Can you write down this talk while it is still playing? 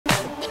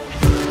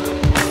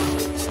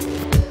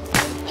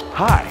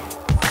Hi,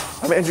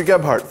 I'm Andrew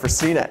Gebhardt for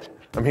CNET.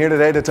 I'm here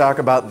today to talk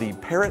about the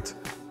Parrot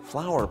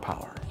Flower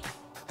Power.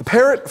 The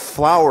Parrot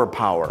Flower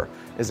Power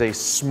is a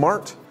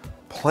smart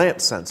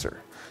plant sensor.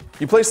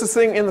 You place this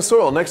thing in the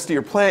soil next to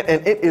your plant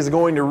and it is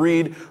going to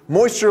read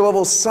moisture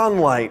level,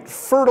 sunlight,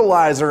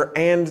 fertilizer,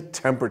 and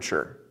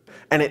temperature.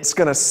 And it's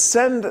going to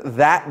send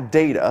that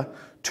data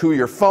to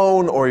your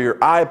phone or your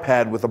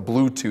iPad with a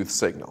Bluetooth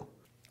signal.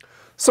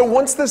 So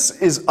once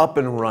this is up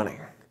and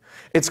running,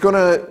 it's going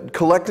to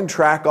collect and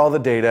track all the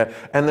data,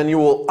 and then you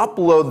will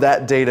upload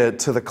that data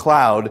to the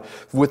cloud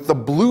with the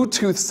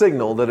Bluetooth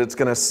signal that it's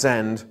going to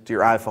send to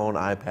your iPhone,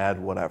 iPad,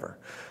 whatever.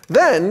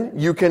 Then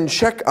you can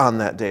check on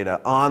that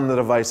data on the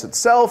device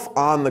itself,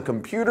 on the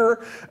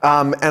computer,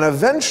 and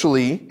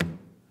eventually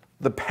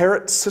the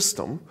Parrot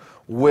system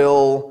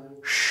will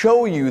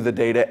show you the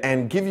data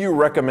and give you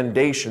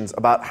recommendations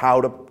about how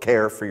to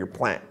care for your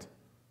plant.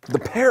 The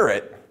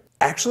Parrot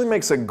actually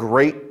makes a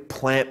great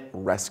plant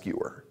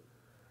rescuer.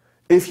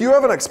 If you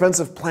have an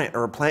expensive plant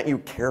or a plant you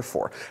care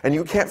for and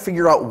you can't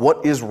figure out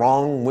what is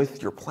wrong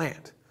with your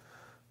plant,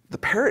 the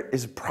Parrot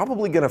is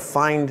probably going to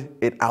find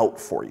it out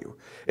for you.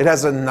 It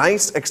has a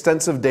nice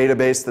extensive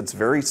database that's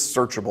very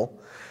searchable,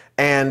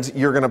 and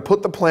you're going to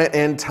put the plant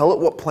in, tell it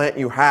what plant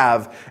you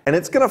have, and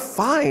it's going to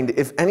find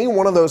if any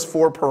one of those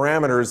 4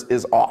 parameters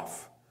is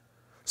off.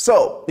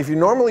 So if you're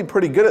normally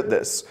pretty good at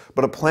this,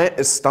 but a plant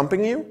is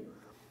stumping you,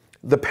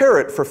 the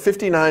Parrot for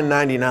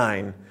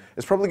 $59.99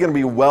 is probably going to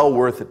be well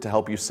worth it to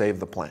help you save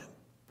the plant.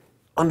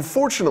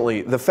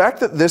 Unfortunately, the fact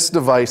that this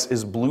device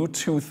is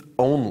Bluetooth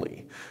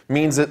only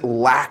means it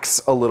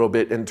lacks a little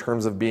bit in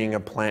terms of being a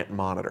plant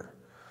monitor.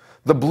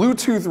 The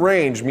Bluetooth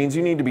range means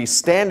you need to be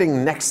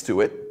standing next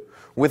to it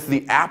with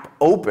the app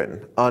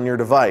open on your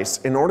device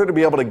in order to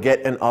be able to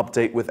get an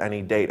update with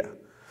any data.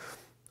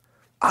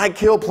 I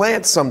kill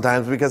plants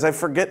sometimes because I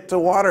forget to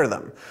water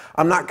them.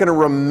 I'm not going to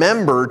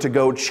remember to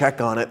go check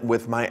on it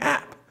with my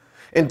app.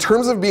 In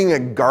terms of being a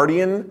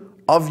guardian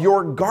of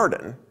your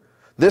garden,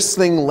 this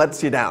thing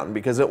lets you down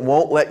because it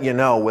won't let you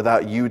know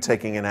without you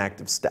taking an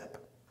active step.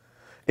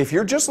 If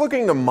you're just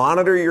looking to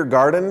monitor your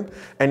garden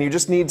and you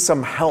just need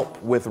some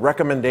help with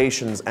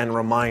recommendations and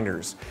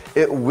reminders,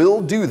 it will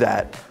do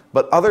that,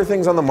 but other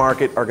things on the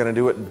market are going to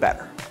do it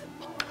better.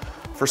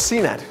 For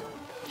CNET,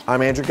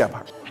 I'm Andrew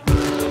Gebhardt.